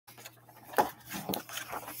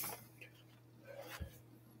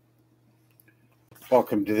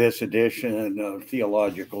Welcome to this edition of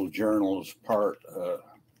Theological Journal's part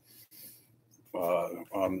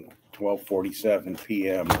on 12:47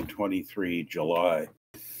 p.m. on 23 July.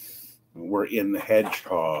 We're in the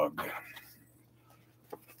Hedgehog,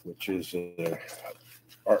 which is an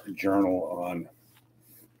art journal on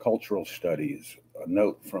cultural studies. A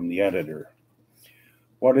note from the editor.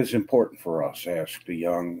 What is important for us? Asked a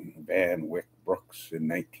young Van Wyck Brooks in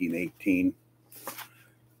 1918.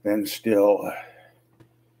 Then still...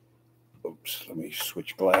 let me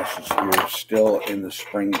switch glasses here. Still in the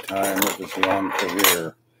springtime of his long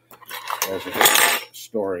career as a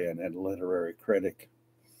historian and literary critic.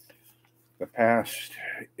 The past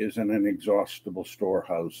is an inexhaustible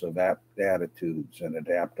storehouse of apt attitudes and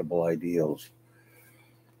adaptable ideals.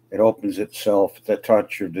 It opens itself at the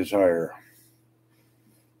touch of desire.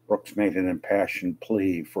 Brooks made an impassioned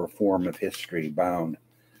plea for a form of history bound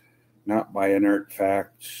not by inert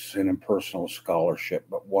facts and impersonal scholarship,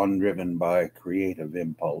 but one driven by creative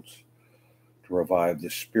impulse to revive the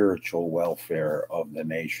spiritual welfare of the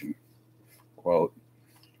nation. Quote,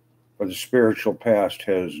 "For the spiritual past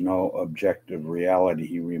has no objective reality,"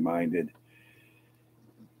 he reminded.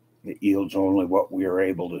 "It yields only what we are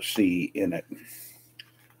able to see in it."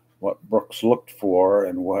 What Brooks looked for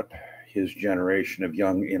and what his generation of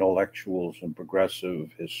young intellectuals and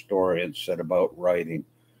progressive historians set about writing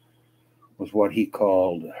was what he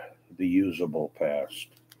called the usable past.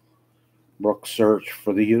 Brooks' search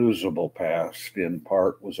for the usable past, in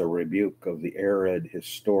part, was a rebuke of the arid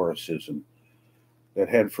historicism that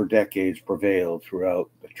had for decades prevailed throughout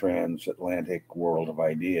the transatlantic world of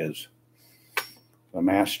ideas. The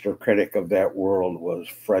master critic of that world was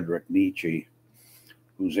Friedrich Nietzsche,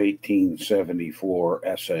 whose 1874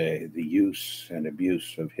 essay, The Use and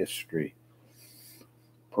Abuse of History,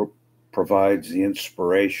 provides the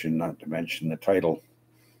inspiration, not to mention the title,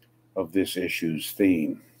 of this issue's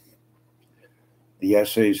theme. The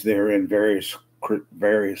essays therein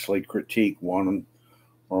variously critique one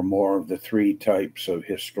or more of the three types of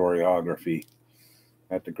historiography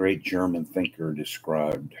that the great German thinker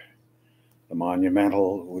described: the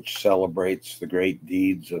monumental, which celebrates the great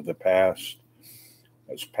deeds of the past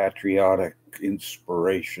as patriotic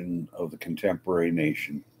inspiration of the contemporary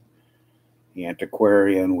nation; the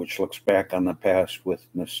antiquarian, which looks back on the past with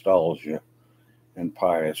nostalgia and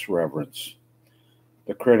pious reverence;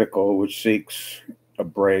 the critical, which seeks a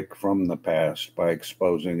break from the past by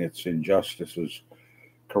exposing its injustices,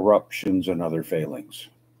 corruptions, and other failings.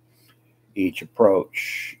 Each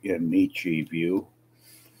approach, in Nietzsche's view,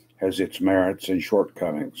 has its merits and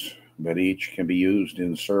shortcomings, but each can be used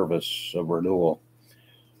in service of renewal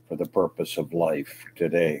for the purpose of life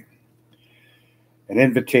today. An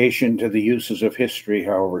invitation to the uses of history,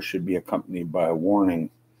 however, should be accompanied by a warning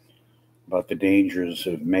about the dangers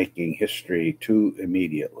of making history too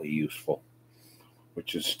immediately useful,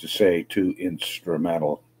 which is to say, too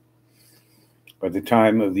instrumental. By the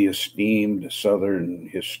time of the esteemed Southern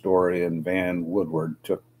historian Van Woodward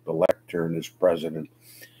took the lectern as president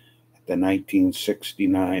at the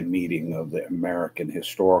 1969 meeting of the American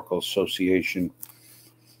Historical Association,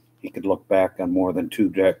 he could look back on more than 2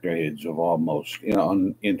 decades of almost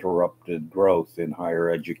uninterrupted growth in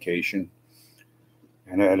higher education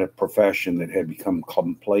and at a profession that had become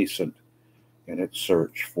complacent in its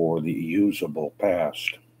search for the usable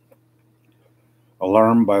past.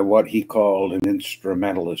 Alarmed by what he called an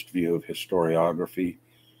instrumentalist view of historiography,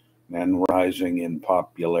 then rising in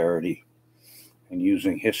popularity and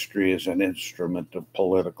using history as an instrument of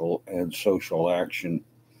political and social action,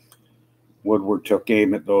 Woodward took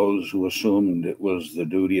aim at those who assumed it was the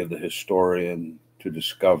duty of the historian to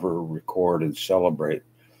discover, record, and celebrate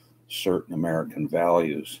certain American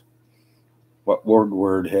values. What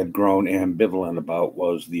Woodward had grown ambivalent about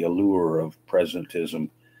was the allure of presentism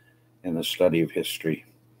in the study of history,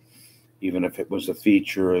 even if it was a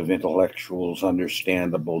feature of intellectuals'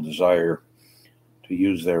 understandable desire to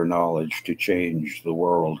use their knowledge to change the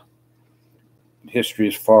world. History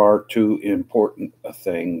is far too important a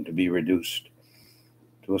thing to be reduced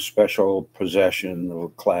to a special possession of a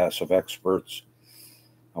class of experts,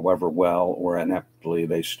 however well or ineptly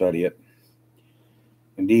they study it.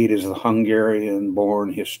 Indeed, as the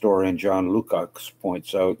Hungarian-born historian John Lukács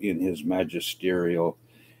points out in his magisterial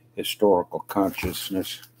Historical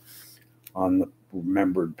Consciousness on the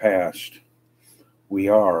Remembered Past, we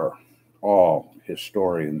are all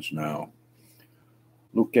historians now.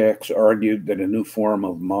 Lukács argued that a new form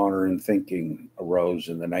of modern thinking arose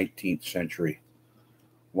in the 19th century,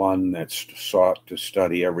 one that sought to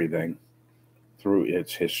study everything through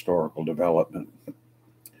its historical development.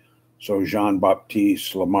 So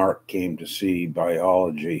Jean-Baptiste Lamarck came to see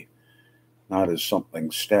biology not as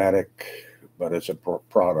something static, but as a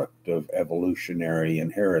product of evolutionary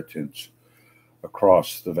inheritance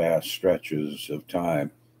across the vast stretches of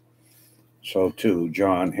time. So too,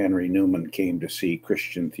 John Henry Newman came to see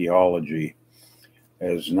Christian theology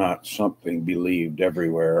as not something believed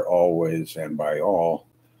everywhere, always, and by all,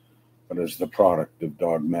 but as the product of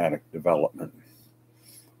dogmatic development.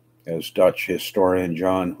 As Dutch historian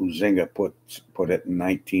John Huizinga put it in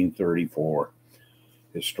 1934,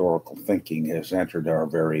 historical thinking has entered our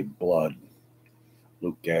very blood.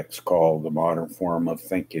 Lukács called the modern form of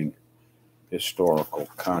thinking historical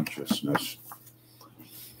consciousness.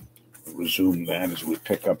 We'll resume that as we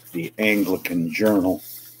pick up the Anglican Journal.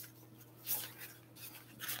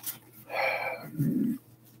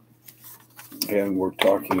 And we're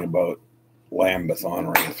talking about Lambeth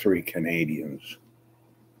honoring 3 Canadians.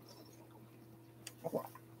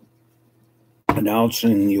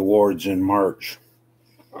 Announcing the awards in March,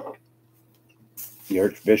 the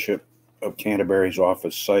Archbishop of Canterbury's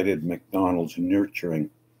office cited MacDonald's nurturing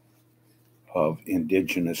of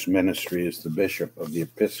Indigenous ministry as the Bishop of the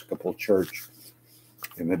Episcopal Church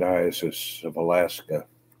in the Diocese of Alaska,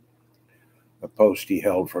 a post he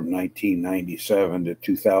held from 1997 to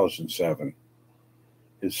 2007.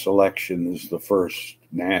 His selection as the first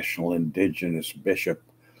national Indigenous bishop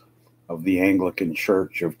of the Anglican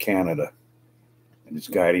Church of Canada, and his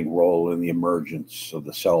guiding role in the emergence of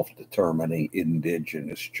the self-determining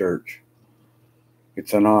Indigenous Church.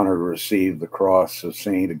 It's an honor to receive the cross of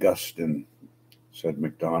St. Augustine, said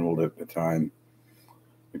MacDonald at the time.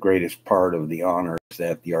 The greatest part of the honor is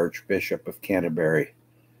that the Archbishop of Canterbury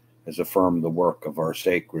has affirmed the work of our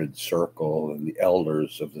sacred circle and the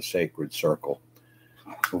elders of the sacred circle,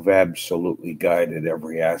 who've absolutely guided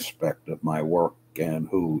every aspect of my work and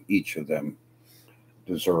who, each of them,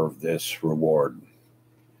 deserve this reward.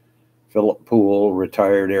 Philip Poole,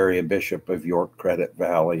 retired area bishop of York Credit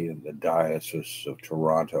Valley in the Diocese of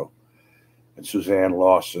Toronto, and Suzanne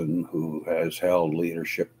Lawson, who has held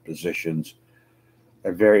leadership positions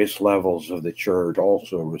at various levels of the church,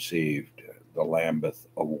 also received the Lambeth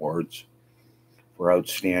Awards for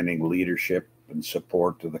outstanding leadership and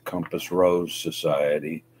support to the Compass Rose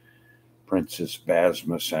Society, Princess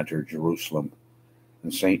Basma Center, Jerusalem,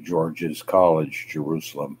 and St. George's College,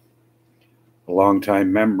 Jerusalem. A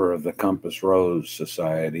longtime member of the Compass Rose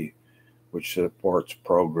Society, which supports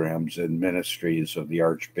programs and ministries of the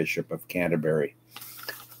Archbishop of Canterbury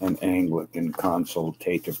and Anglican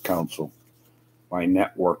Consultative Council, by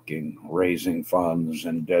networking, raising funds,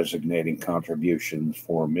 and designating contributions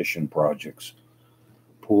for mission projects.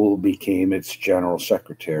 Poole became its general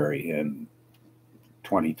secretary in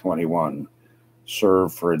 2021,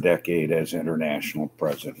 served for a decade as international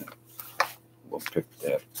president. We'll pick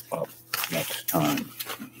that up next time.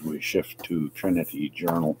 We shift to Trinity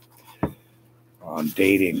Journal on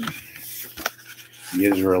dating the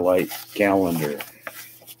Israelite calendar.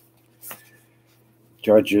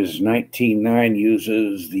 Judges 19:9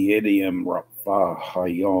 uses the idiom Rapha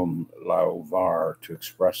Hayom Lauvar to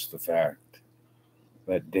express the fact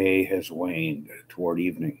that day has waned toward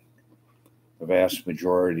evening. The vast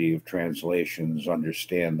majority of translations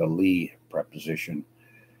understand the li preposition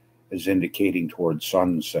as indicating toward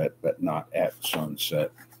sunset, but not at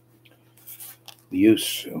sunset. The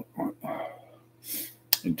use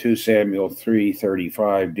in 2 Samuel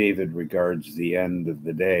 3:35, David regards the end of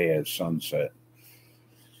the day as sunset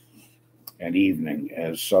and evening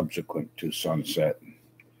as subsequent to sunset.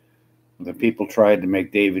 The people tried to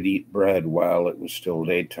make David eat bread while it was still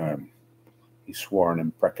daytime. He swore an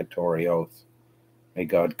imprecatory oath. May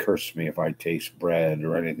God curse me if I taste bread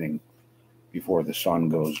or anything before the sun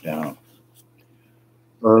goes down.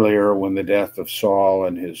 Earlier, when the death of Saul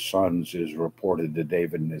and his sons is reported to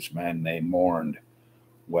David and his men, they mourned,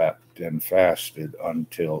 wept, and fasted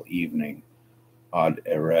until evening, ad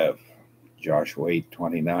erev. Joshua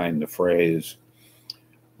 8:29, the phrase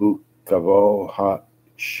Ukavo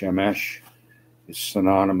ha-shemesh is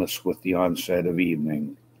synonymous with the onset of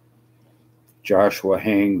evening. Joshua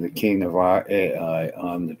hanged the king of Ai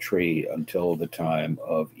on the tree until the time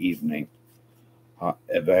of evening,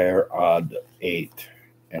 Ever ad 8,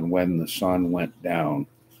 and when the sun went down,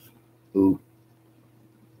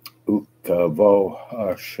 Ukavo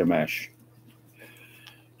ha-shemesh,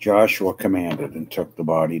 Joshua commanded and took the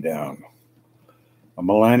body down. A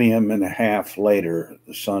millennium and a half later,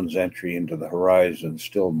 the sun's entry into the horizon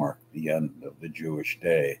still marked the end of the Jewish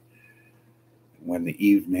day. When the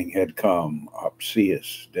evening had come,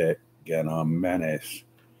 Apsius de Genomenes,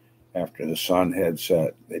 after the sun had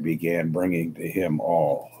set, they began bringing to him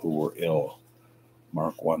all who were ill.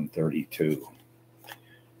 Mark 1:32.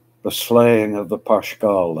 The slaying of the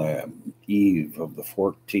Paschal lamb, eve of the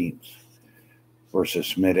 14th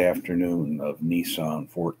versus mid-afternoon of Nisan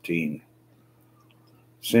 14.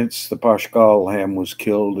 Since the Paschal lamb was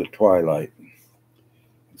killed at twilight,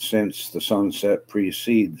 since the sunset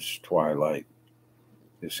precedes twilight,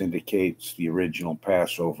 this indicates the original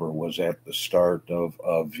Passover was at the start of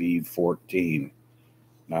Aviv 14,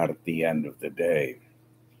 not at the end of the day.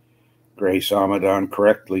 Grace Amadon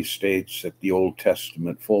correctly states that the Old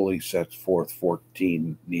Testament fully sets forth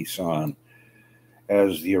 14 Nisan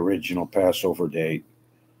as the original Passover date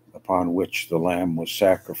upon which the lamb was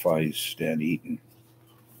sacrificed and eaten.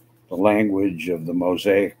 The language of the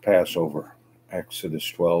Mosaic Passover, Exodus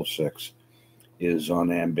 12:6, is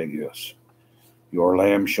unambiguous. Your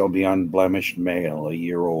lamb shall be unblemished male, a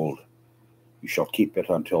year old. You shall keep it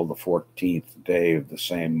until the 14th day of the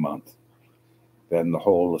same month. Then the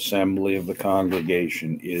whole assembly of the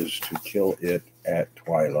congregation is to kill it at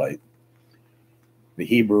twilight. The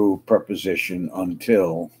Hebrew preposition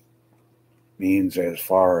until means as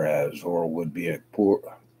far as, or would be a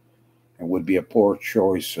poor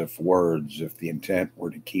choice of words if the intent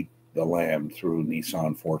were to keep the lamb through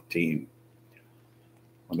Nisan 14.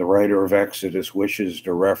 When the writer of Exodus wishes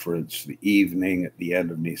to reference the evening at the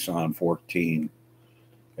end of Nisan 14,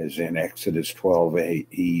 as in Exodus 12:8,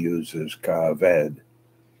 he uses kaved,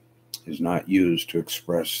 is not used to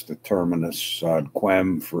express the terminus ad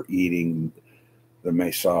quem for eating the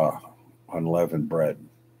mesah, unleavened bread.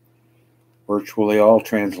 Virtually all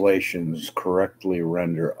translations correctly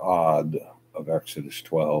render ad of Exodus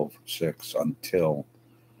 12:6 until.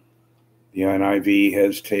 The NIV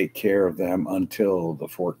has take care of them until the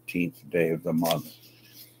 14th day of the month,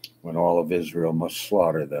 when all of Israel must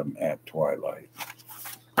slaughter them at twilight.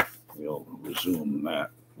 We'll resume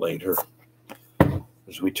that later.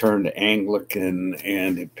 As we turn to Anglican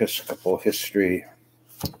and Episcopal history,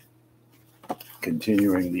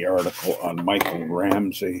 continuing the article on Michael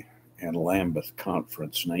Ramsey and Lambeth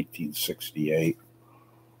Conference, 1968.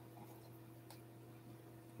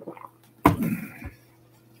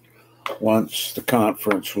 Once the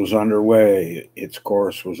conference was underway, its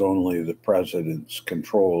course was only the president's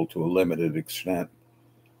control to a limited extent.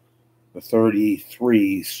 The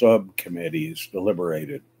 33 subcommittees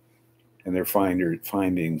deliberated, and their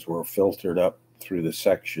findings were filtered up through the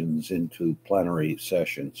sections into plenary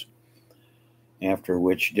sessions, after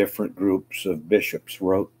which different groups of bishops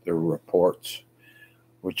wrote their reports,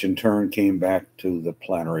 which in turn came back to the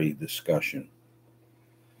plenary discussion.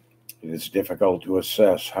 It is difficult to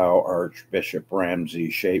assess how Archbishop Ramsey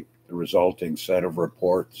shaped the resulting set of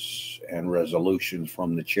reports and resolutions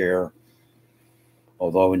from the chair,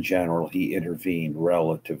 although in general he intervened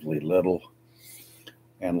relatively little,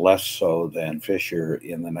 and less so than Fisher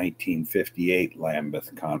in the 1958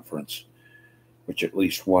 Lambeth Conference, which at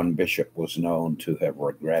least one bishop was known to have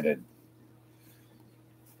regretted.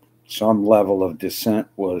 Some level of dissent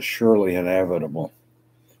was surely inevitable,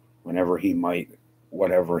 whatever he might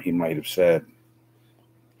have said.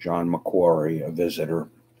 John Macquarie, a visitor,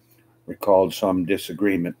 recalled some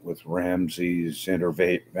disagreement with Ramsey's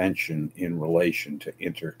intervention in relation to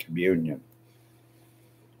intercommunion.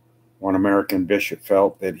 One American bishop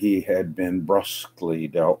felt that he had been brusquely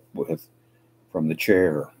dealt with from the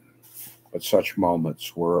chair, but such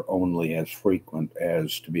moments were only as frequent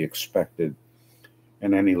as to be expected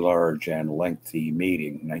in any large and lengthy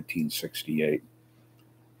meeting, 1968.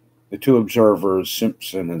 The two observers,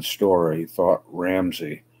 Simpson and Story, thought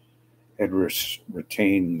Ramsey had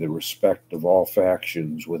retained the respect of all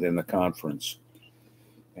factions within the conference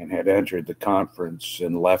and had entered the conference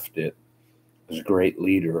and left it as a great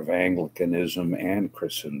leader of Anglicanism and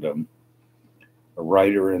Christendom. A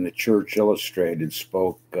writer in the Church Illustrated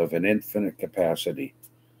spoke of an infinite capacity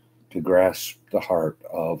to grasp the heart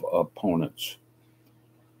of opponents.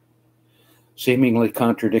 Seemingly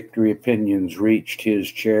contradictory opinions reached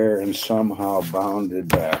his chair and somehow bounded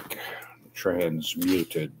back,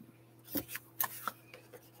 transmuted.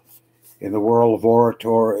 In the world of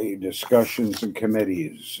oratory, discussions and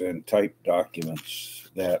committees, and typed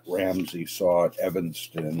documents that Ramsey saw at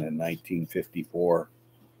Evanston in 1954,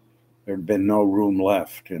 there had been no room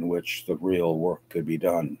left in which the real work could be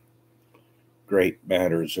done. Great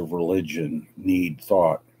matters of religion need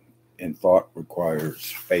thought, and thought requires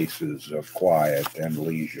spaces of quiet and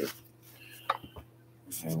leisure.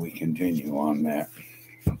 And we continue on that.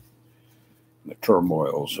 The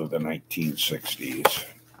turmoils of the 1960s.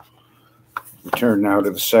 We turn now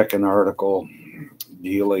to the second article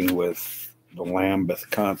dealing with the Lambeth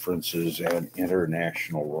Conferences and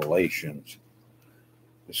international relations,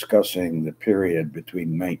 discussing the period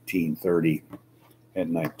between 1930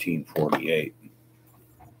 and 1948.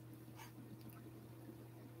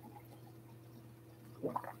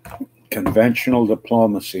 Conventional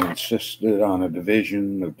diplomacy insisted on a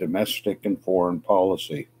division of domestic and foreign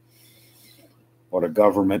policy. What a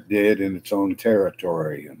government did in its own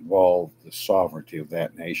territory involved the sovereignty of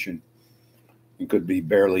that nation and could be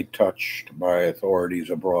barely touched by authorities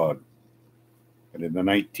abroad. But in the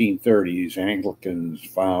 1930s, Anglicans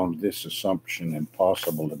found this assumption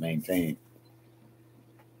impossible to maintain.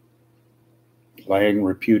 Lang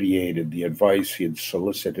repudiated the advice he had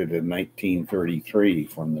solicited in 1933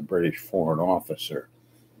 from the British Foreign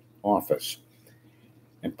Office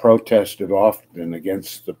and protested often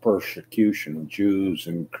against the persecution of Jews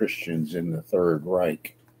and Christians in the Third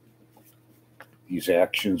Reich. These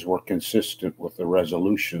actions were consistent with the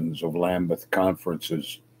resolutions of Lambeth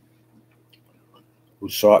Conferences, who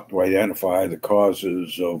sought to identify the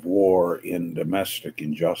causes of war in domestic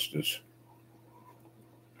injustice.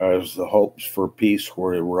 As the hopes for peace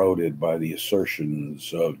were eroded by the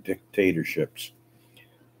assertions of dictatorships,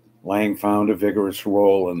 Lang found a vigorous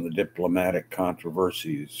role in the diplomatic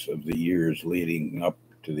controversies of the years leading up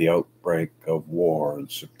to the outbreak of war in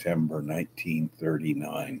September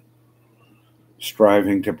 1939,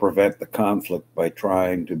 striving to prevent the conflict by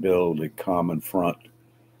trying to build a common front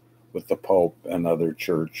with the Pope and other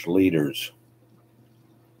church leaders.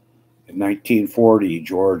 In 1940,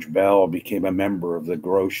 George Bell became a member of the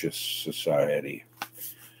Grotius Society.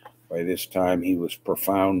 By this time, he was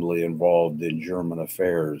profoundly involved in German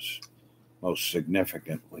affairs, most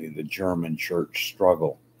significantly the German church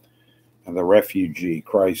struggle and the refugee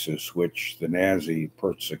crisis which the Nazi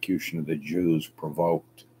persecution of the Jews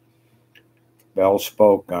provoked. Bell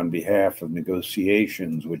spoke on behalf of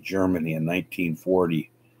negotiations with Germany in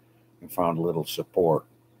 1940 and found little support.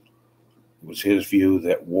 It was his view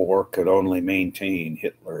that war could only maintain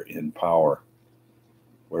Hitler in power,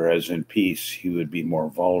 whereas in peace he would be more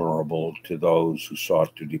vulnerable to those who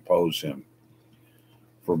sought to depose him.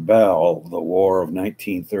 For Bell, the war of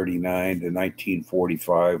 1939 to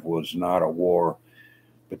 1945 was not a war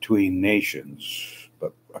between nations,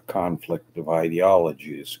 but a conflict of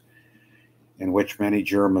ideologies, in which many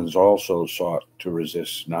Germans also sought to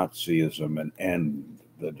resist Nazism and end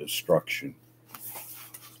the destruction.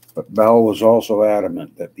 But Bell was also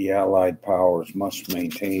adamant that the Allied powers must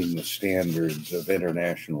maintain the standards of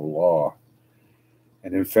international law.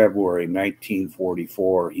 And in February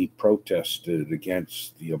 1944, he protested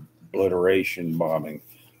against the obliteration bombing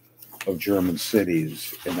of German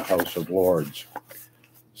cities in the House of Lords,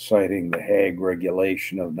 citing the Hague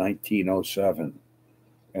Regulation of 1907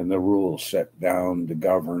 and the rules set down to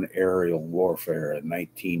govern aerial warfare in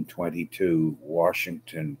 1922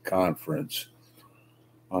 Washington Conference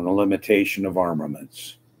on the limitation of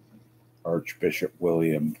armaments. Archbishop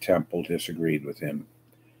William Temple disagreed with him.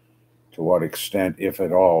 To what extent, if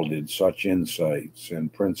at all, did such insights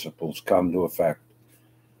and principles come to affect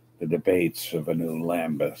the debates of a new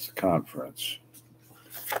Lambeth Conference?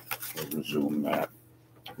 We'll resume that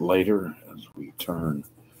later as we turn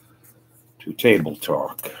to table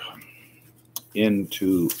talk.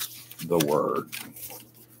 Into the Word.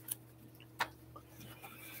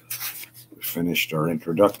 Finished our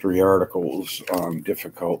introductory articles on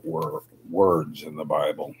difficult words in the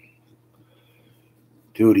Bible.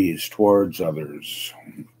 Duties towards others.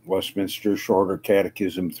 Westminster Shorter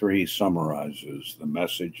Catechism 3 summarizes the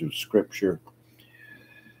message of Scripture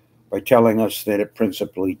by telling us that it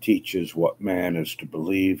principally teaches what man is to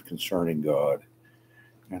believe concerning God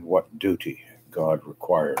and what duty God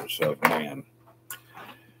requires of man.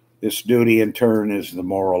 This duty, in turn, is the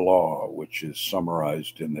moral law, which is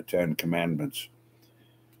summarized in the Ten Commandments.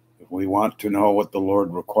 If we want to know what the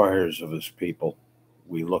Lord requires of his people,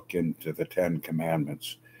 we look into the Ten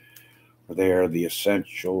Commandments, for they are the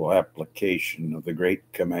essential application of the great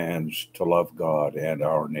commands to love God and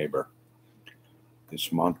our neighbor.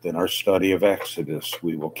 This month, in our study of Exodus,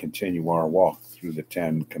 we will continue our walk through the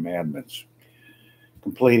Ten Commandments,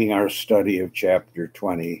 completing our study of chapter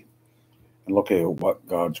 20, and look at what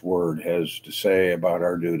God's Word has to say about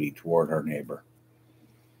our duty toward our neighbor.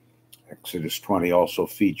 Exodus 20 also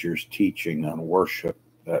features teaching on worship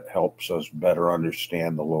that helps us better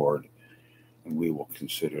understand the Lord, and we will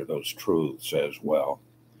consider those truths as well.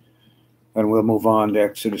 And we'll move on to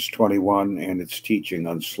Exodus 21 and its teaching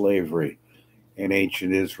on slavery in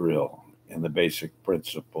ancient Israel and the basic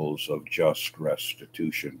principles of just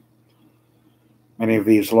restitution. Many of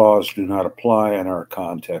these laws do not apply in our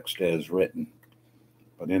context as written,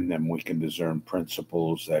 but in them we can discern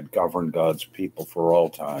principles that govern God's people for all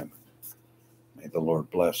time. May the Lord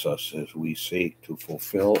bless us as we seek to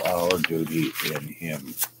fulfill our duty in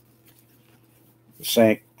Him. The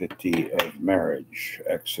sanctity of marriage,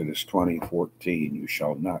 Exodus 20:14, you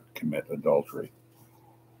shall not commit adultery.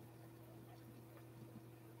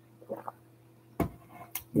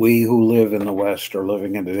 We who live in the West are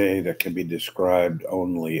living in a day that can be described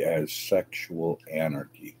only as sexual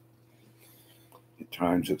anarchy. At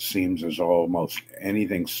times it seems as almost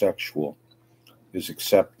anything sexual is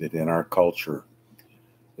accepted in our culture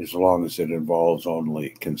as long as it involves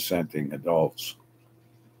only consenting adults.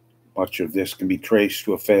 Much of this can be traced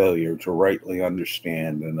to a failure to rightly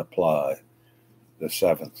understand and apply the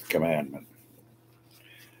seventh commandment.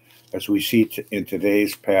 As we see in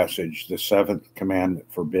today's passage, the seventh commandment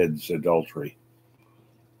forbids adultery.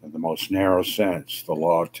 In the most narrow sense, the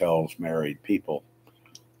law tells married people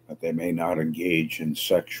that they may not engage in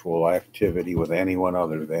sexual activity with anyone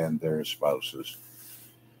other than their spouses.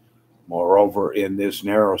 Moreover, in this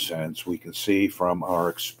narrow sense, we can see from our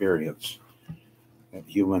experience that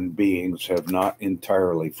human beings have not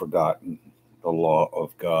entirely forgotten the law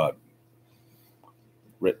of God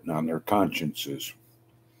written on their consciences.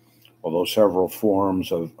 Although several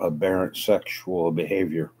forms of aberrant sexual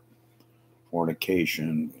behavior,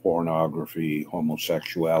 fornication, pornography,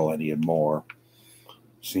 homosexuality, and more,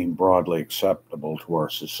 seem broadly acceptable to our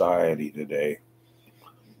society today,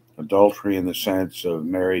 adultery in the sense of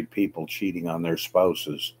married people cheating on their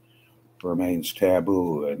spouses remains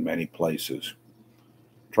taboo in many places.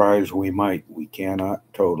 Try as we might, we cannot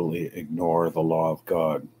totally ignore the law of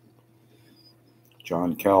God.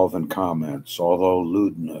 John Calvin comments, although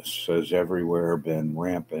lewdness has everywhere been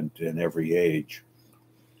rampant in every age,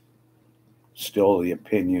 still the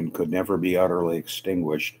opinion could never be utterly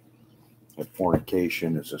extinguished that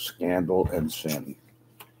fornication is a scandal and sin.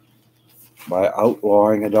 By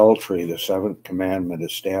outlawing adultery, the seventh commandment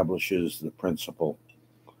establishes the principle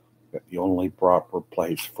that the only proper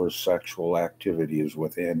place for sexual activity is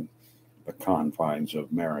within the confines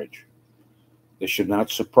of marriage. This should not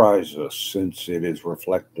surprise us, since it is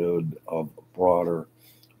reflective of broader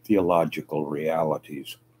theological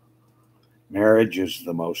realities. Marriage is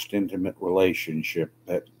the most intimate relationship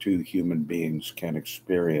that two human beings can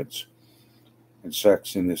experience, and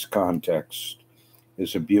sex in this context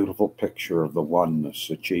is a beautiful picture of the oneness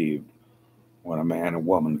achieved when a man and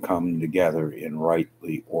woman come together in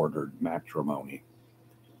rightly ordered matrimony.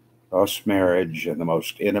 Thus, marriage and the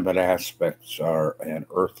most intimate aspects are an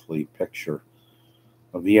earthly picture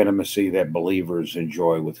of the intimacy that believers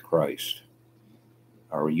enjoy with Christ.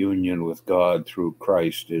 Our union with God through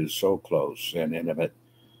Christ is so close and intimate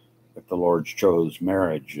that the Lord chose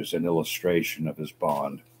marriage as an illustration of his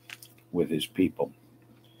bond with his people.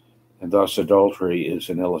 And thus, adultery is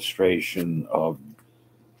an illustration of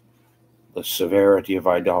the severity of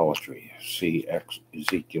idolatry. See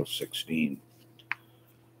Ezekiel 16.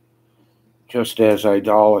 Just as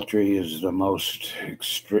idolatry is the most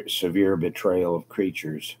severe betrayal of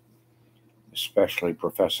creatures, especially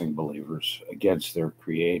professing believers, against their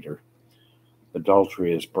Creator,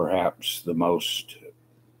 adultery is perhaps the most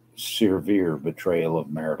severe betrayal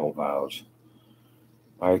of marital vows.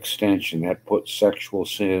 By extension, that puts sexual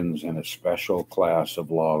sins in a special class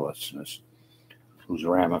of lawlessness, whose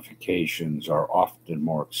ramifications are often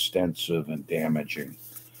more extensive and damaging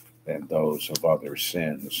than those of other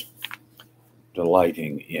sins.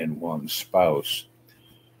 Delighting in one's spouse.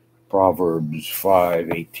 Proverbs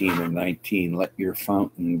 5:18 and 19, let your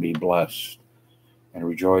fountain be blessed, and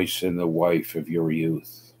rejoice in the wife of your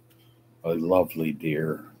youth, a lovely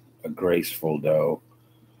deer, a graceful doe.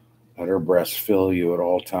 Let her breast fill you at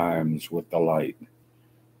all times with delight.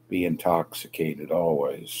 Be intoxicated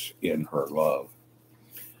always in her love.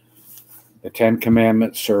 The Ten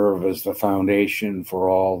Commandments serve as the foundation for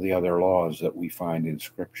all the other laws that we find in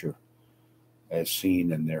Scripture, as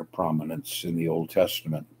seen in their prominence in the Old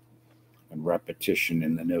Testament and repetition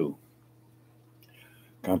in the New.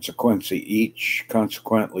 Consequently,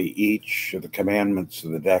 each of the commandments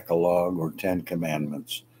of the Decalogue or Ten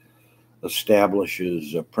Commandments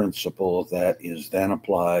establishes a principle that is then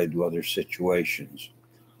applied to other situations.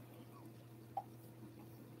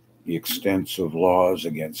 The extensive laws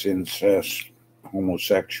against incest,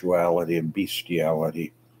 homosexuality, and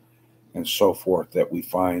bestiality, and so forth that we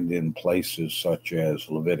find in places such as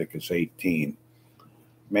Leviticus 18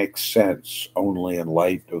 makes sense only in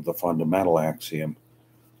light of the fundamental axiom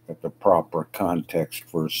that the proper context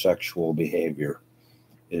for sexual behavior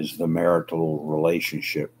is the marital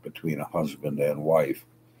relationship between a husband and wife.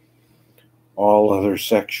 All other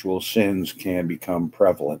sexual sins can become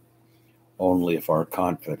prevalent only if our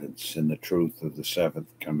confidence in the truth of the seventh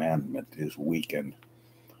commandment is weakened.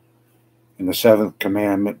 In the seventh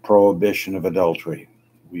commandment, prohibition of adultery,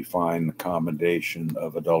 we find the commendation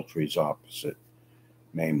of adultery's opposite,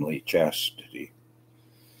 namely chastity.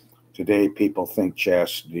 Today, people think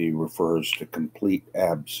chastity refers to complete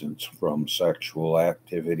absence from sexual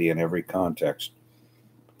activity in every context,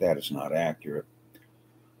 that is not accurate.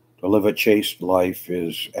 To live a chaste life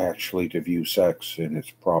is actually to view sex in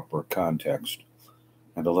its proper context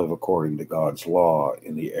and to live according to God's law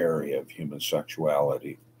in the area of human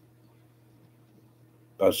sexuality.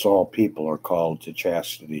 Thus, all people are called to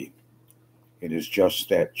chastity. It is just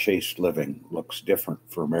that chaste living looks different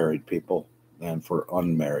for married people than for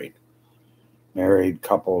unmarried. Married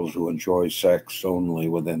couples who enjoy sex only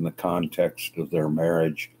within the context of their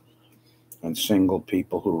marriage and single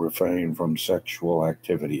people who refrain from sexual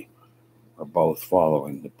activity are both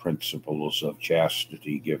following the principles of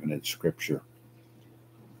chastity given in Scripture.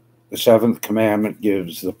 The seventh commandment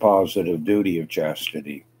gives the positive duty of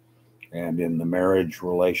chastity, and in the marriage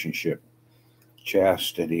relationship,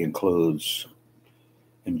 chastity includes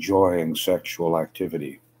enjoying sexual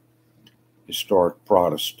activity. Historic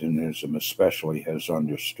Protestantism especially has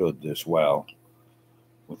understood this well.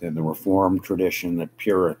 Within the Reformed tradition, the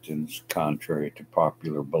Puritans, contrary to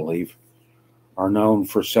popular belief, are known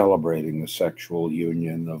for celebrating the sexual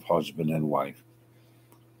union of husband and wife.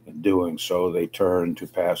 In doing so, they turn to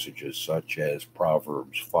passages such as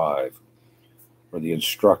Proverbs 5, where the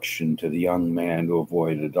instruction to the young man to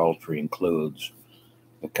avoid adultery includes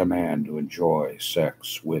the command to enjoy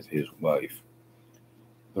sex with his wife.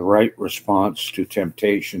 The right response to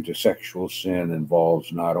temptation to sexual sin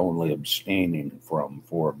involves not only abstaining from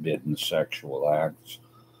forbidden sexual acts,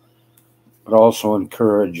 but also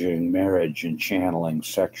encouraging marriage and channeling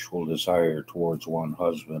sexual desire towards one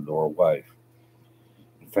husband or wife.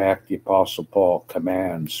 In fact, the Apostle Paul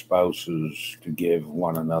commands spouses to give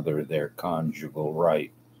one another their conjugal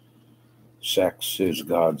right. Sex is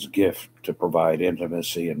God's gift to provide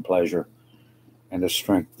intimacy and pleasure and to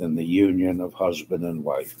strengthen the union of husband and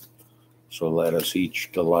wife. So let us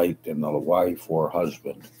each delight in the wife or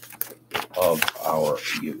husband of our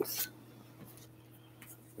youth.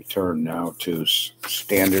 We turn now to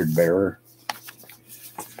Standard Bearer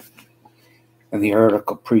and the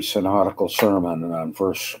article Pre-Synodical Sermon on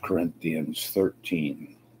 1 Corinthians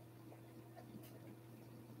 13.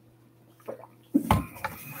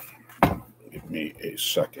 Give me a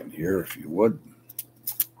second here, if you would.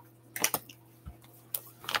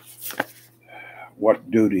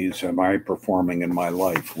 What duties am I performing in my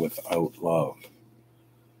life without love?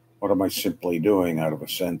 What am I simply doing out of a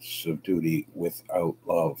sense of duty without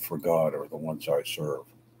love for God or the ones I serve?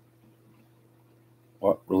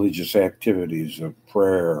 What religious activities of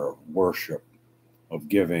prayer, of worship, of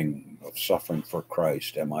giving, of suffering for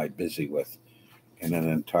Christ am I busy with in an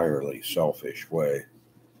entirely selfish way,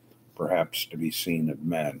 perhaps to be seen of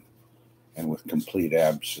men, and with complete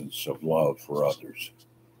absence of love for others?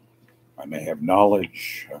 I may have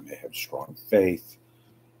knowledge, I may have strong faith,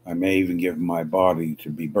 I may even give my body to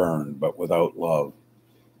be burned, but without love,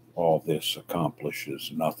 all this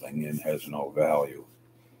accomplishes nothing and has no value.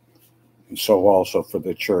 And so also for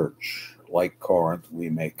the church, like Corinth, we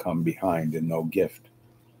may come behind in no gift,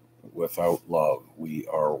 but without love, we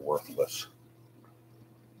are worthless.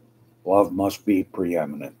 Love must be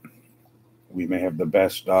preeminent. We may have the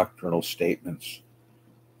best doctrinal statements.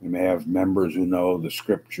 We may have members who know the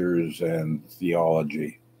scriptures and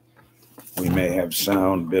theology. We may have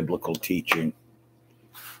sound biblical teaching.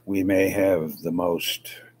 We may have the most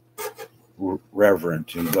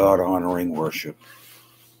reverent and God-honoring worship.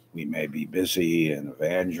 We may be busy in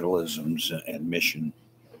evangelisms and mission.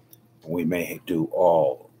 We may do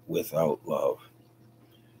all without love.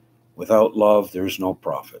 Without love, there's no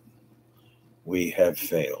profit. We have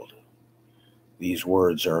failed. These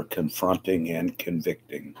words are confronting and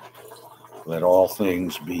convicting. Let all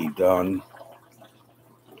things be done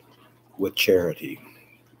with charity.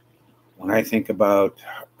 When I think about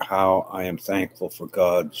how I am thankful for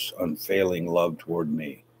God's unfailing love toward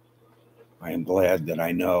me, I am glad that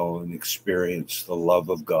I know and experience the love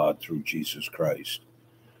of God through Jesus Christ.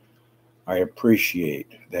 I appreciate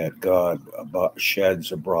that God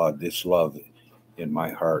sheds abroad this love in my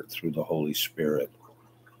heart through the Holy Spirit.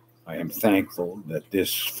 I am thankful that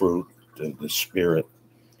this fruit of the Spirit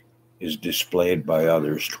is displayed by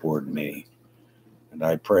others toward me. And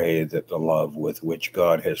I pray that the love with which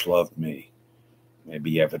God has loved me may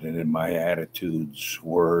be evident in my attitudes,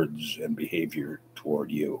 words, and behavior toward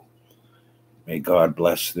you. May God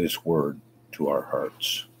bless this word to our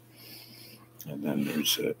hearts. And then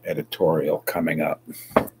there's an editorial coming up,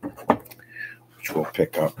 which we'll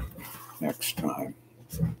pick up next time.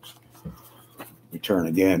 We turn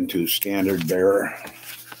again to Standard Bearer,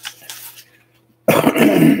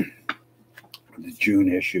 the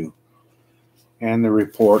June issue, and the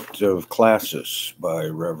report of classes by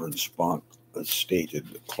Reverend Spont, the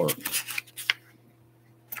stated clerk.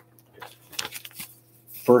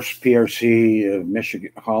 First PRC of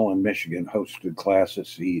Michigan, Holland, Michigan, hosted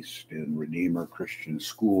Classis East in Redeemer Christian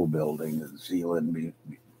School building in Zeeland,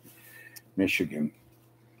 Michigan.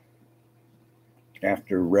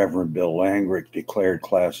 After Reverend Bill Langrick declared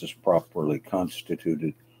classes properly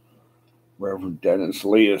constituted, Reverend Dennis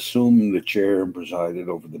Lee assumed the chair and presided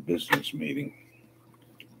over the business meeting.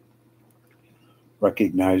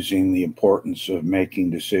 Recognizing the importance of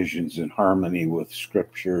making decisions in harmony with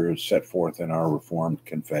Scripture as set forth in our Reformed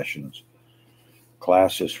confessions,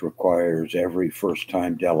 Classis requires every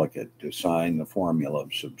first-time delegate to sign the formula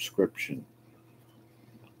of subscription.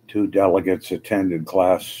 2 delegates attended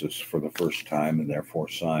Classis for the first time and therefore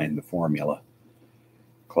signed the formula.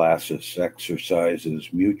 Classis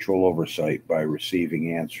exercises mutual oversight by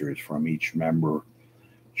receiving answers from each member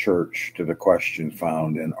church to the question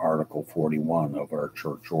found in Article 41 of our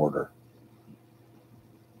church order.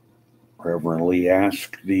 Reverend Lee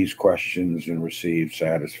asked these questions and received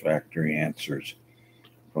satisfactory answers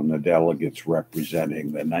from the delegates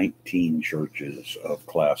representing the 19 churches of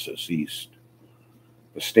Classis East.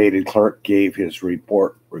 The stated clerk gave his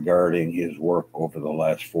report regarding his work over the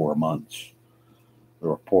last 4 months. The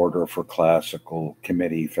reporter for Classical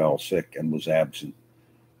Committee fell sick and was absent,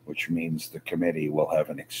 which means the committee will have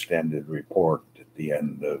an extended report at the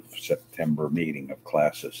end of September meeting of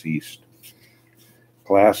Classis East.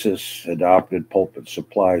 Classis adopted pulpit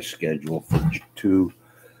supply schedule for 2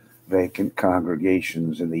 vacant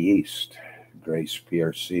congregations in the East, Grace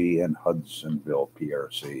PRC and Hudsonville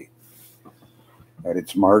PRC. At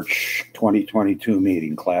its March 2022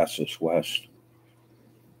 meeting, Classis West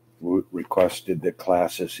requested that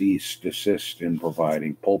Classis East assist in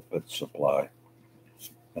providing pulpit supply.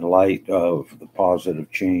 In light of the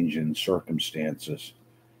positive change in circumstances,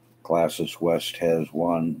 Classis West has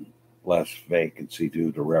 1 less vacancy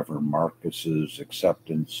due to Reverend Marcus's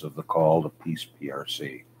acceptance of the call to Peace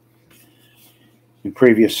PRC. In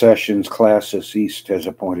previous sessions, Classis East has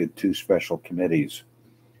appointed 2 special committees.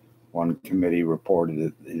 One committee reported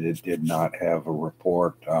that it did not have a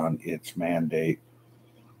report on its mandate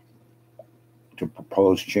to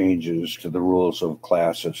propose changes to the rules of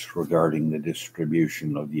Classis regarding the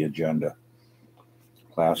distribution of the agenda.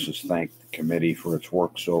 Classis thanked the committee for its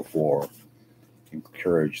work so far,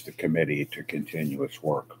 encouraged the committee to continue its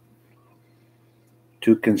work.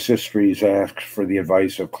 2 consistories asked for the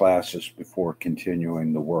advice of Classis before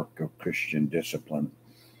continuing the work of Christian discipline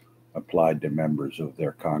applied to members of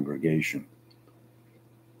their congregation.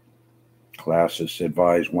 Classis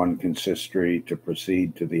advised 1 consistory to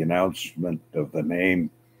proceed to the announcement of the name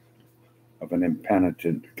of an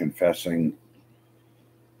impenitent confessing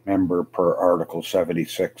member per Article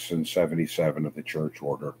 76 and 77 of the Church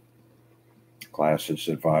Order. Classis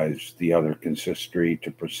advised the other consistory to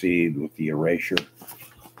proceed with the erasure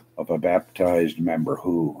of a baptized member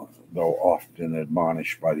who, though often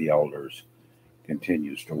admonished by the elders,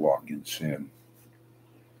 continues to walk in sin.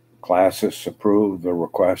 Classis approved the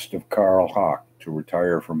request of Carl Hawk to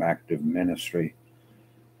retire from active ministry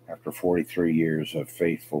after 43 years of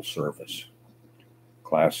faithful service.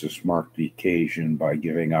 Classis marked the occasion by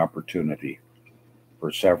giving opportunity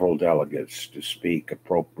for several delegates to speak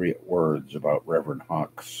appropriate words about Reverend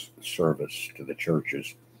Hawk's service to the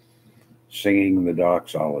churches, singing the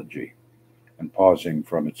doxology, and pausing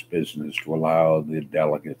from its business to allow the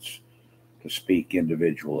delegates to speak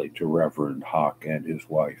individually to Reverend Hawk and his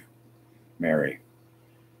wife, Mary.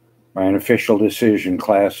 By an official decision,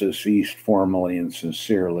 Classis East formally and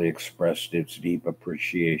sincerely expressed its deep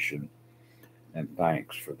appreciation and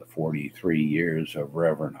thanks for the 43 years of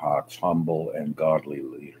Reverend Hawk's humble and godly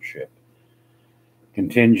leadership.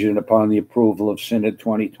 Contingent upon the approval of Synod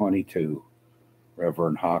 2022,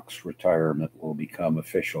 Reverend Hawk's retirement will become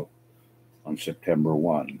official on September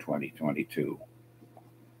 1, 2022.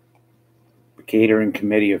 The catering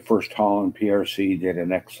committee of First Holland PRC did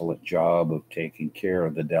an excellent job of taking care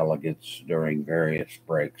of the delegates during various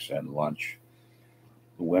breaks and lunch.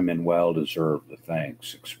 The women well deserved the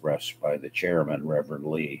thanks expressed by the chairman, Reverend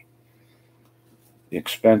Lee. The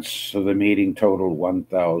expense of the meeting totaled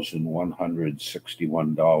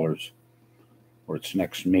 $1,161. For its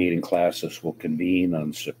next meeting, Classis will convene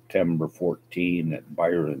on September 14 at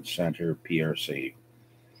Byron Center, PRC.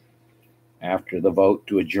 After the vote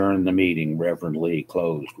to adjourn the meeting, Reverend Lee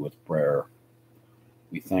closed with prayer.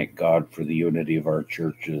 We thank God for the unity of our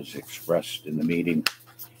churches expressed in the meeting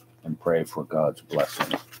and pray for God's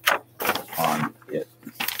blessing on it.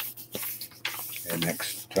 And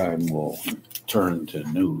next time we'll turn to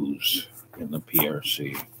news in the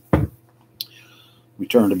PRC. We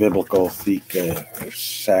turn to Biblical Theca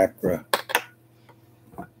Sacra.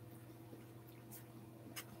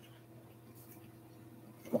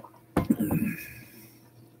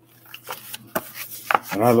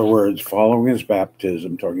 In other words, following his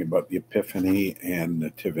baptism, talking about the Epiphany and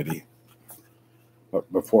Nativity,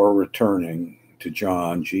 but before returning to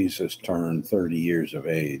John, Jesus turned 30 years of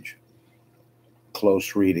age.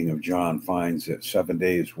 Close reading of John finds that 7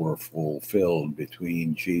 days were fulfilled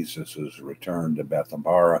between Jesus' return to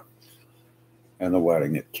Bethabara and the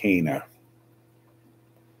wedding at Cana.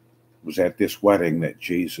 It was at this wedding that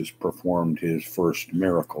Jesus performed his first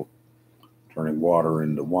miracle, turning water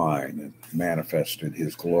into wine, and manifested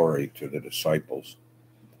his glory to the disciples.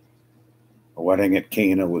 The wedding at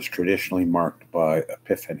Cana was traditionally marked by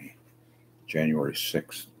Epiphany, January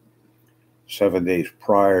 6th. 7 days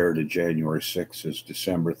prior to January 6th is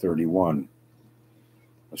December 31.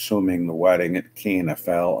 Assuming the wedding at Cana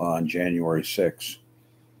fell on January 6th,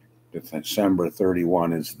 December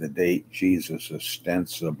 31 is the date Jesus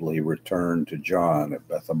ostensibly returned to John at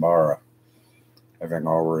Bethabara, having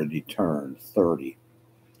already turned 30.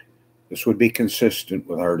 This would be consistent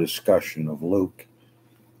with our discussion of Luke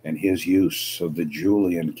and his use of the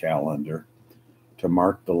Julian calendar to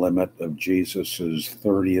mark the limit of Jesus'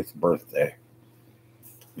 30th birthday.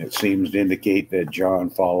 It seems to indicate that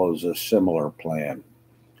John follows a similar plan,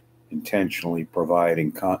 intentionally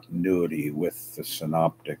providing continuity with the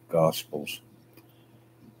synoptic Gospels.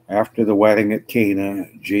 After the wedding at Cana,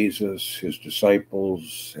 Jesus, his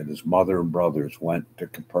disciples, and his mother and brothers went to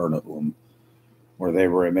Capernaum, where they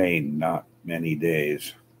remained not many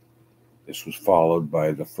days. This was followed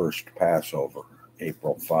by the first Passover,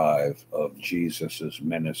 April 5, of Jesus'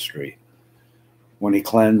 ministry, when he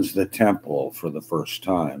cleansed the temple for the first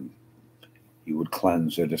time. He would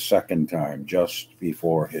cleanse it a second time just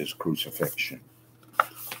before his crucifixion.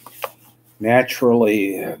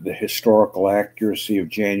 Naturally, the historical accuracy of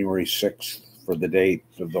January 6th for the date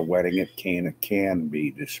of the wedding at Cana can be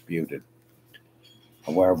disputed.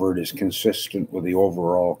 However, it is consistent with the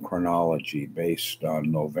overall chronology based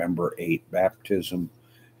on November 8 baptism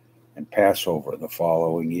and Passover the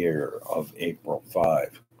following year of April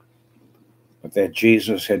 5. But that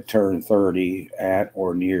Jesus had turned 30 at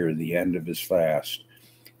or near the end of his fast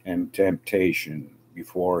and temptation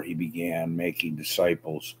before he began making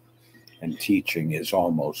disciples and teaching is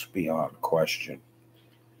almost beyond question.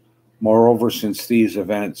 Moreover, since these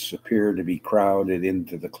events appear to be crowded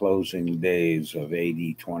into the closing days of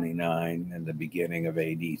AD 29 and the beginning of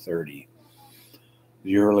AD 30,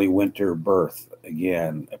 the early winter birth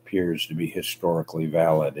again appears to be historically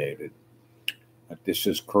validated. If this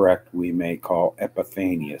is correct, we may call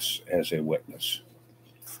Epiphanius as a witness.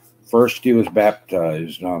 First, he was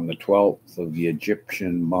baptized on the 12th of the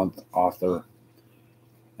Egyptian month Author,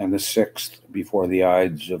 and the 6th before the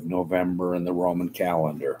Ides of November in the Roman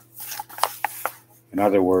calendar. In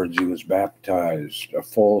other words, he was baptized a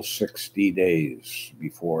full 60 days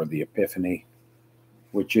before the Epiphany,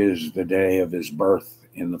 which is the day of his birth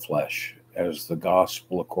in the flesh, as the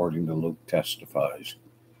Gospel according to Luke testifies.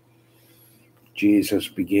 Jesus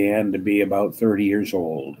began to be about 30 years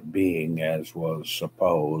old, being, as was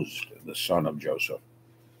supposed, the son of Joseph.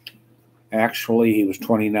 Actually, he was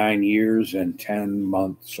 29 years and 10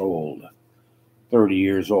 months old, 30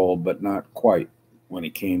 years old, but not quite, when he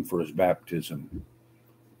came for his baptism.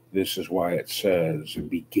 This is why it says he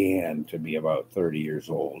began to be about 30 years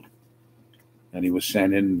old. And he was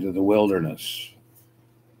sent into the wilderness.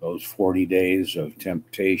 Those 40 days of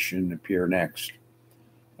temptation appear next,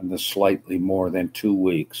 and the slightly more than 2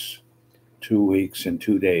 weeks, 2 weeks and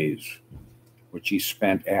 2 days, which he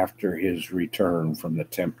spent after his return from the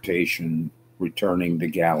temptation, returning to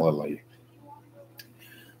Galilee,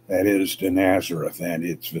 that is, to Nazareth and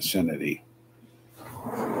its vicinity.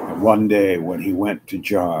 And one day when he went to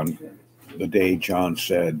John, the day John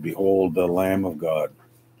said, "Behold the Lamb of God,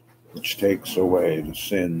 which takes away the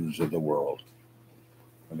sins of the world."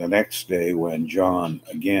 And the next day when John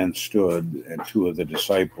again stood, and 2 of the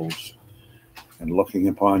disciples, and looking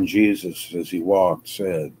upon Jesus as he walked,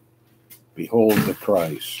 said, "Behold the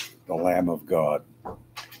Christ, the Lamb of God."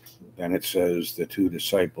 Then it says the 2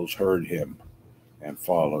 disciples heard him and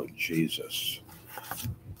followed Jesus.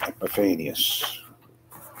 Epiphanius,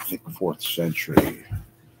 I think 4th century,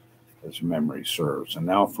 as memory serves. And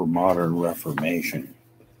now for modern Reformation.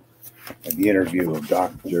 The interview of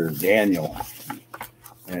Dr. Daniel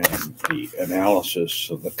and the analysis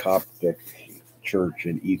of the Coptic Church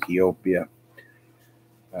in Ethiopia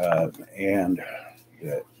and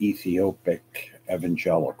the Ethiopic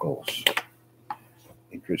Evangelicals.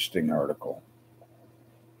 Interesting article.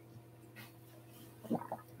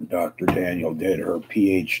 Dr. Daniel did her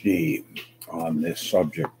PhD on this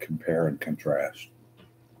subject, compare and contrast.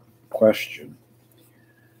 Question: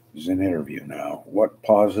 This is an interview now. What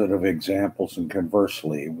positive examples and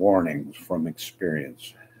conversely warnings from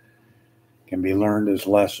experience can be learned as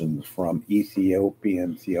lessons from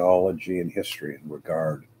Ethiopian theology and history in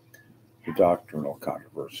regard to doctrinal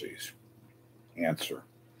controversies? Answer.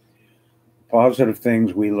 Positive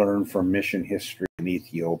things we learn from mission history in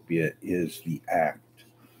Ethiopia is the act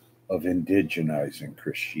of indigenizing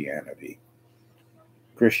Christianity.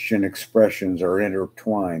 Christian expressions are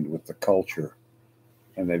intertwined with the culture,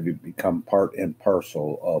 and they become part and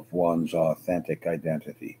parcel of one's authentic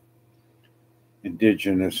identity.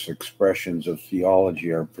 Indigenous expressions of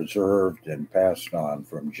theology are preserved and passed on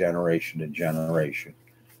from generation to generation.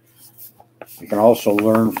 We can also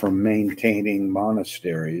learn from maintaining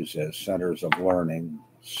monasteries as centers of learning,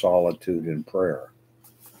 solitude, and prayer.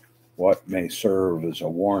 What may serve as a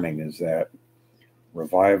warning is that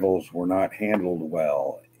revivals were not handled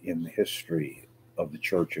well in the history of the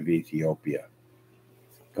Church of Ethiopia.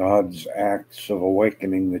 God's acts of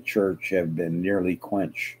awakening the church have been nearly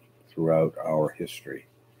quenched throughout our history.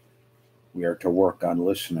 We are to work on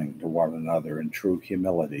listening to one another in true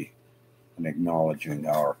humility and acknowledging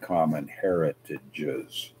our common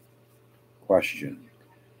heritages. Question.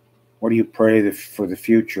 What do you pray for the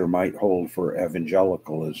future might hold for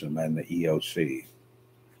evangelicalism and the EOC?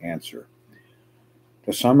 Answer.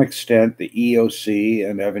 To some extent, the EOC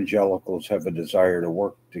and evangelicals have a desire to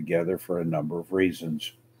work together for a number of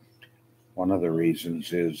reasons. One of the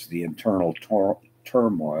reasons is the internal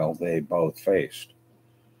turmoil they both faced.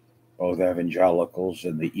 Both evangelicals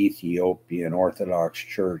and the Ethiopian Orthodox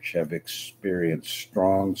Church have experienced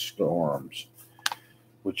strong storms,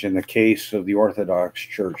 which in the case of the Orthodox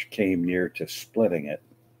Church came near to splitting it.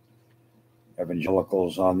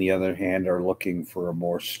 Evangelicals, on the other hand, are looking for a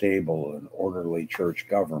more stable and orderly church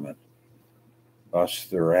government. Thus,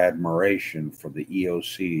 their admiration for the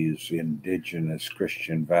EOC's indigenous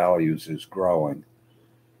Christian values is growing,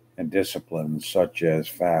 and disciplines such as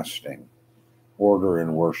fasting, order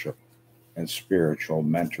in worship, and spiritual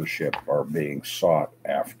mentorship are being sought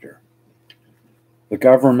after. The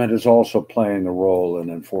government is also playing a role in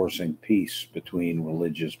enforcing peace between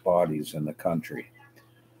religious bodies in the country.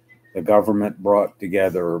 The government brought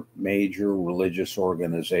together major religious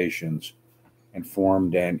organizations and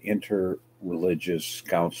formed an interreligious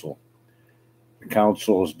council. The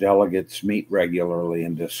council's delegates meet regularly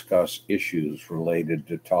and discuss issues related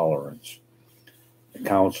to tolerance. The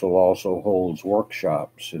council also holds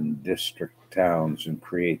workshops in district towns and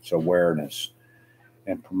creates awareness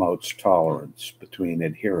and promotes tolerance between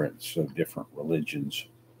adherents of different religions.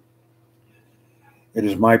 It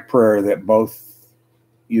is my prayer that both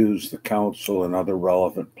use the council and other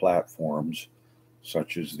relevant platforms,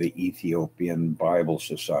 such as the Ethiopian Bible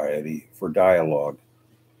Society, for dialogue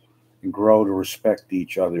and grow to respect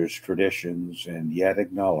each other's traditions and yet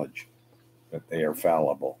acknowledge that they are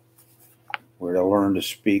fallible. We're to learn to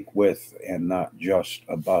speak with and not just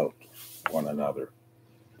about one another.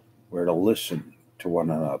 We're to listen to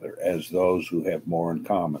one another as those who have more in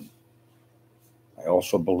common. I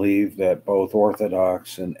also believe that both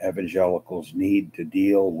Orthodox and evangelicals need to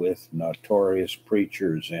deal with notorious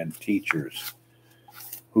preachers and teachers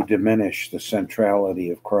who diminish the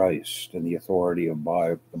centrality of Christ and the authority of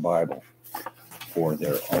the Bible for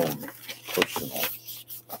their own personal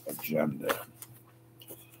agenda.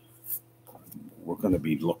 We're going to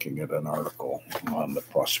be looking at an article on the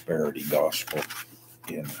prosperity gospel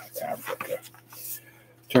in Africa.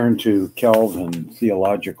 Turn to Calvin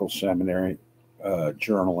Theological Seminary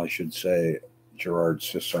Journal, I should say, Gerard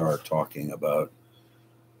Cissar talking about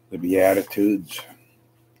the Beatitudes.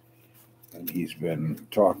 And he's been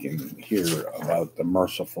talking here about the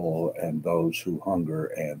merciful and those who hunger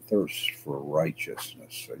and thirst for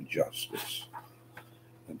righteousness and justice,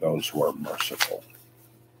 and those who are merciful.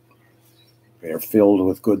 They are filled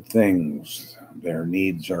with good things. Their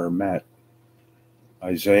needs are met.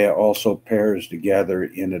 Isaiah also pairs together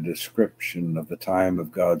in a description of the time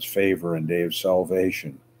of God's favor and day of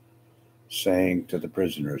salvation, saying to the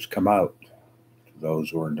prisoners, "Come out, to those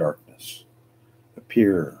who are in darkness.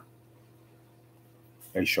 Appear.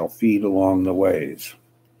 They shall feed along the ways,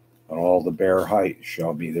 and all the bare height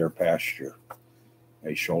shall be their pasture.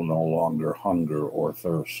 They shall no longer hunger or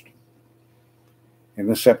thirst." In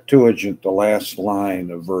the Septuagint, the last line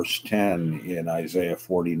of verse 10 in Isaiah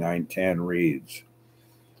 49:10 reads,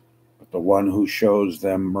 "But the one who shows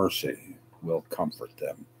them mercy will comfort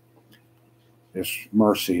them." This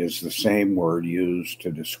mercy is the same word used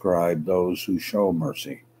to describe those who show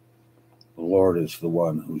mercy. The Lord is the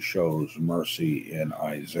one who shows mercy in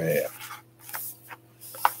Isaiah.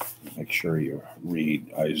 Make sure you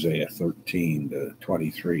read Isaiah 13 to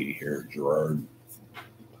 23 here, Gerard.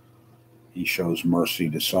 He shows mercy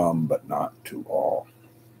to some, but not to all.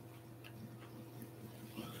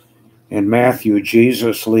 In Matthew,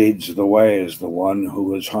 Jesus leads the way as the one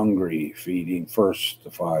who is hungry, feeding first the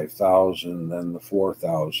 5,000, then the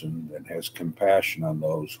 4,000, and has compassion on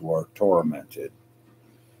those who are tormented.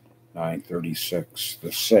 9:36,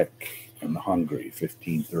 the sick and the hungry,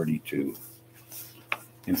 15:32.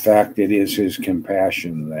 In fact, it is his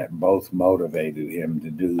compassion that both motivated him to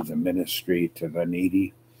do the ministry to the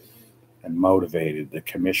needy and motivated the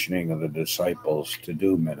commissioning of the disciples to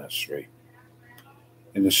do ministry.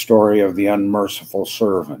 In the story of the unmerciful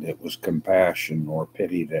servant, it was compassion or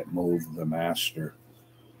pity that moved the master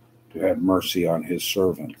to have mercy on his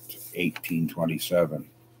servant, 18:27.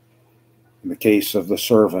 In the case of the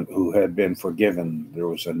servant who had been forgiven, there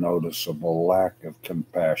was a noticeable lack of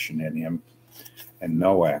compassion in him and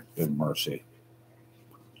no act of mercy.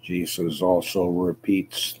 Jesus also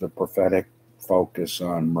repeats the prophetic focus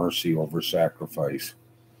on mercy over sacrifice,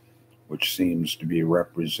 which seems to be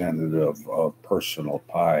representative of personal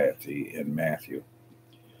piety in Matthew.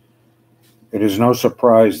 It is no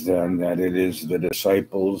surprise, then, that it is the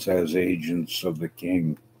disciples, as agents of the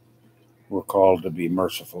King, who are called to be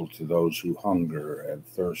merciful to those who hunger and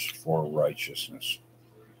thirst for righteousness.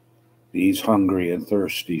 These hungry and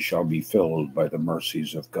thirsty shall be filled by the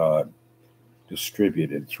mercies of God,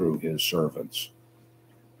 distributed through his servants.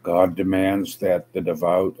 God demands that the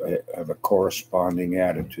devout have a corresponding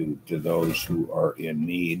attitude to those who are in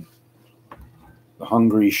need. The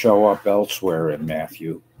hungry show up elsewhere in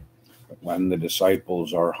Matthew, but when the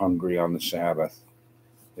disciples are hungry on the Sabbath,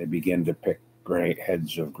 they begin to pick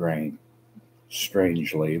heads of grain.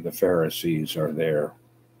 Strangely, the Pharisees are there.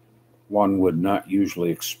 One would not usually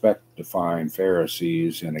expect to find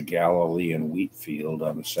Pharisees in a Galilean wheat field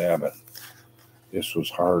on the Sabbath. This was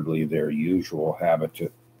hardly their usual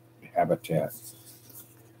habitat,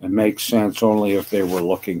 and makes sense only if they were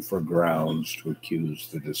looking for grounds to accuse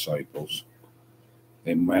the disciples.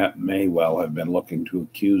 They may well have been looking to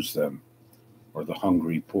accuse them, or the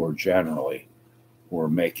hungry poor generally, who were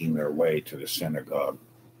making their way to the synagogue.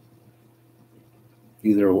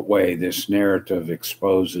 Either way, this narrative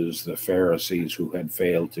exposes the Pharisees who had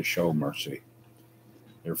failed to show mercy.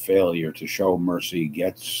 Their failure to show mercy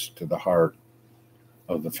gets to the heart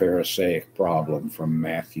of the Pharisaic problem from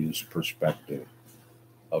Matthew's perspective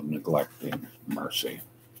of neglecting mercy.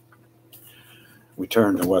 We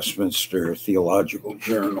turn to Westminster Theological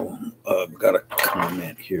Journal. I've got a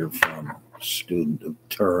comment here from a student of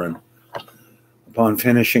Turin. Upon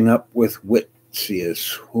finishing up with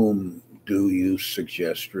Whittius, whom do you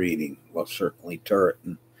suggest reading? Well, certainly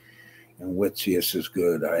Turretin, and Whittius is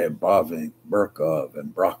good. I have Bavinck, Burkov,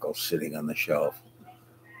 and Brockel sitting on the shelf.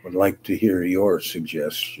 Would like to hear your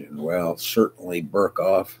suggestion. Well, certainly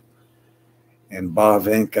Burkov and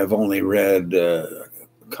Bavinck. I've only read a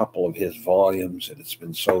couple of his volumes, and it's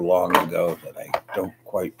been so long ago that I don't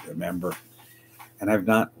quite remember. And I've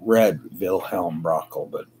not read Wilhelm Brockel,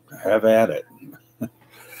 but have at it.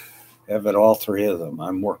 Have it, all three of them.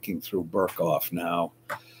 I'm working through Burkhoff now.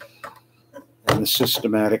 And the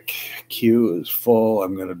systematic queue is full.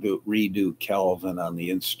 I'm going to redo Calvin on the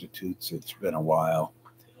Institutes. It's been a while.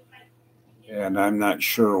 And I'm not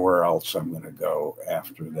sure where else I'm going to go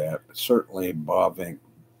after that. But certainly Bavinck,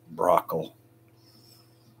 Brockel,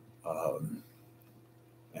 and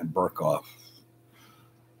Burkhoff.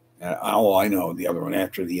 And I know the other one.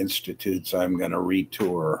 After the Institutes, I'm going to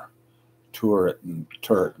retour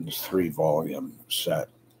Turretin's 3-volume set.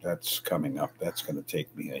 That's coming up. That's going to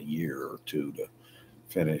take me a year or two to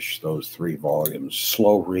finish those 3 volumes.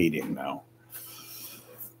 Slow reading now.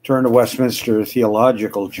 Turn to Westminster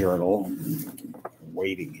Theological Journal. I'm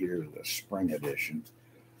waiting here, the spring edition,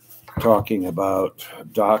 talking about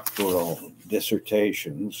doctoral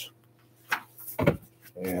dissertations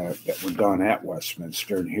that were done at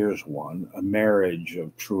Westminster. And here's one: A Marriage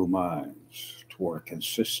of True Minds, toward a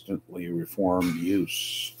consistently reformed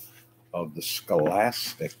use of the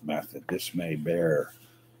scholastic method. This may bear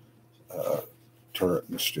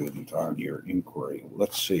Turretin student on your inquiry.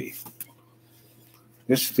 Let's see.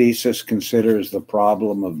 This thesis considers the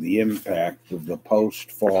problem of the impact of the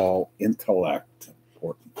post-fall intellect,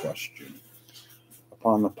 important question,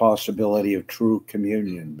 upon the possibility of true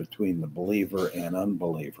communion between the believer and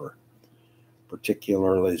unbeliever,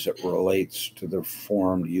 particularly as it relates to the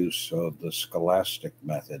reformed use of the scholastic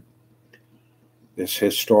method. This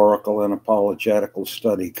historical and apologetical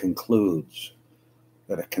study concludes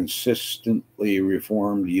that a consistently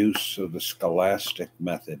reformed use of the scholastic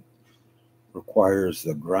method requires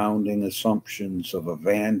the grounding assumptions of a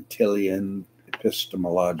Van Tillian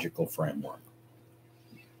epistemological framework.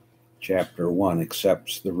 Chapter 1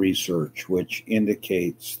 accepts the research which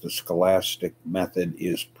indicates the scholastic method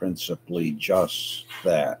is principally just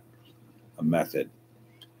that, a method.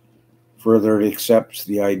 Further, it accepts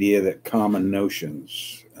the idea that common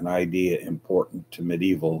notions, an idea important to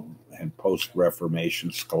medieval and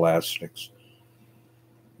post-Reformation scholastics,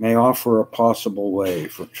 may offer a possible way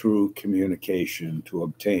for true communication to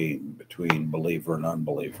obtain between believer and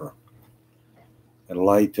unbeliever. In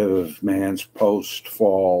light of man's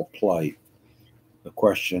post-fall plight, the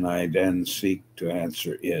question I then seek to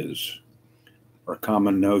answer is, are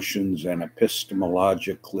common notions an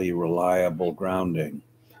epistemologically reliable grounding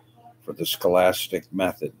for the scholastic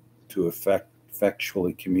method to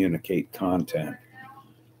effectually communicate content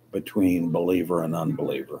between believer and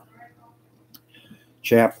unbeliever?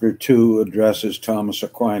 Chapter 2 addresses Thomas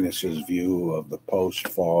Aquinas' view of the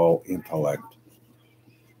post-fall intellect.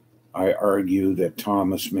 I argue that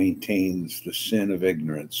Thomas maintains the sin of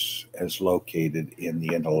ignorance as located in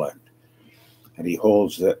the intellect, and he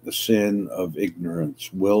holds that the sin of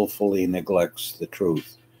ignorance willfully neglects the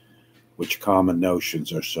truth which common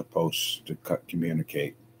notions are supposed to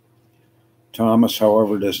communicate. Thomas,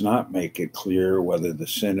 however, does not make it clear whether the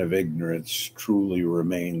sin of ignorance truly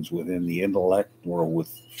remains within the intellect or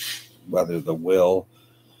whether the will,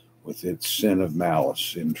 with its sin of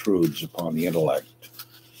malice, intrudes upon the intellect,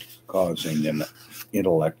 causing the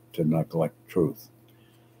intellect to neglect truth.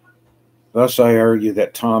 Thus, I argue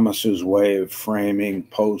that Thomas's way of framing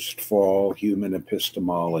post-fall human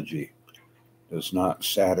epistemology does not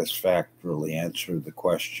satisfactorily answer the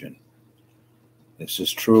question. This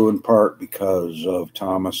is true in part because of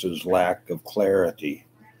Thomas's lack of clarity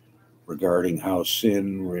regarding how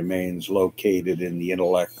sin remains located in the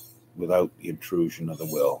intellect without the intrusion of the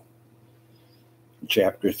will. In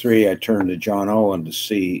Chapter 3, I turn to John Owen to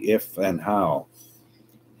see if and how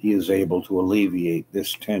he is able to alleviate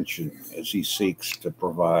this tension as he seeks to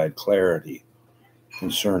provide clarity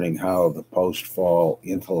concerning how the post-fall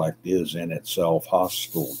intellect is in itself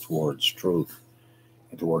hostile towards truth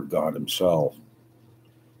and toward God himself.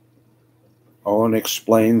 Owen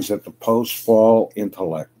explains that the post-fall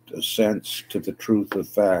intellect assents to the truth of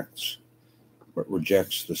facts, but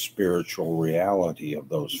rejects the spiritual reality of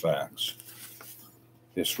those facts.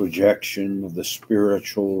 This rejection of the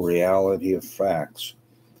spiritual reality of facts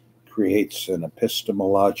creates an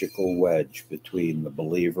epistemological wedge between the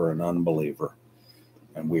believer and unbeliever,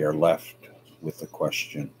 and we are left with the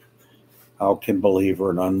question, how can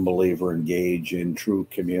believer and unbeliever engage in true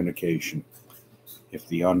communication if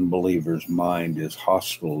the unbeliever's mind is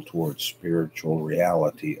hostile towards spiritual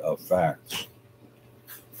reality of facts?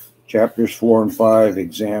 Chapters 4 and 5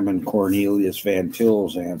 examine Cornelius Van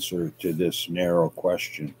Til's answer to this narrow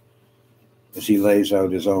question as he lays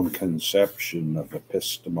out his own conception of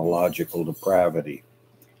epistemological depravity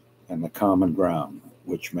and the common ground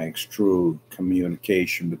which makes true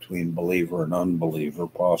communication between believer and unbeliever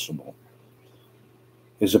possible.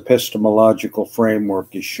 His epistemological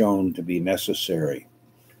framework is shown to be necessary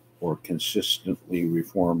for consistently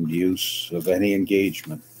reformed use of any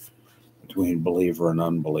engagement between believer and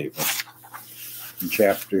unbeliever. In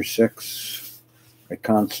Chapter 6, I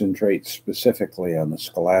concentrate specifically on the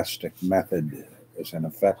scholastic method as an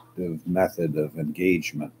effective method of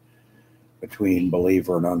engagement between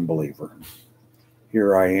believer and unbeliever.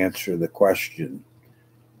 Here I answer the question,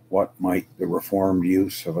 what might the reformed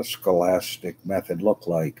use of a scholastic method look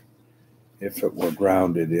like if it were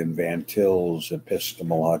grounded in Van Til's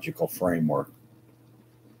epistemological framework?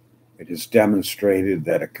 It is demonstrated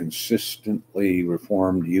that a consistently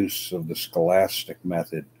reformed use of the scholastic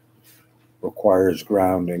method requires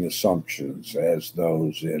grounding assumptions as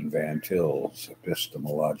those in Van Til's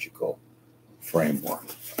epistemological framework.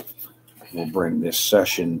 We'll bring this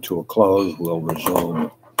session to a close. We'll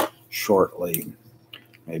resume shortly,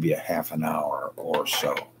 maybe a half an hour or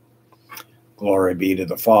so. Glory be to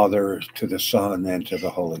the Father, to the Son, and to the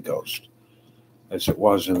Holy Ghost, as it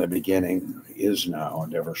was in the beginning, is now,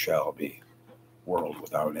 and ever shall be, world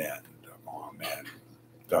without end. Amen.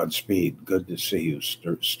 Godspeed. Good to see you,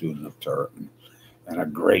 student of Turton. And a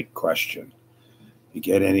great question. If you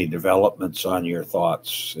get any developments on your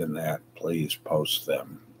thoughts in that, please post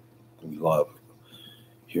them. We love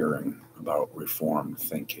hearing about reformed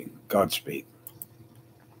thinking. Godspeed.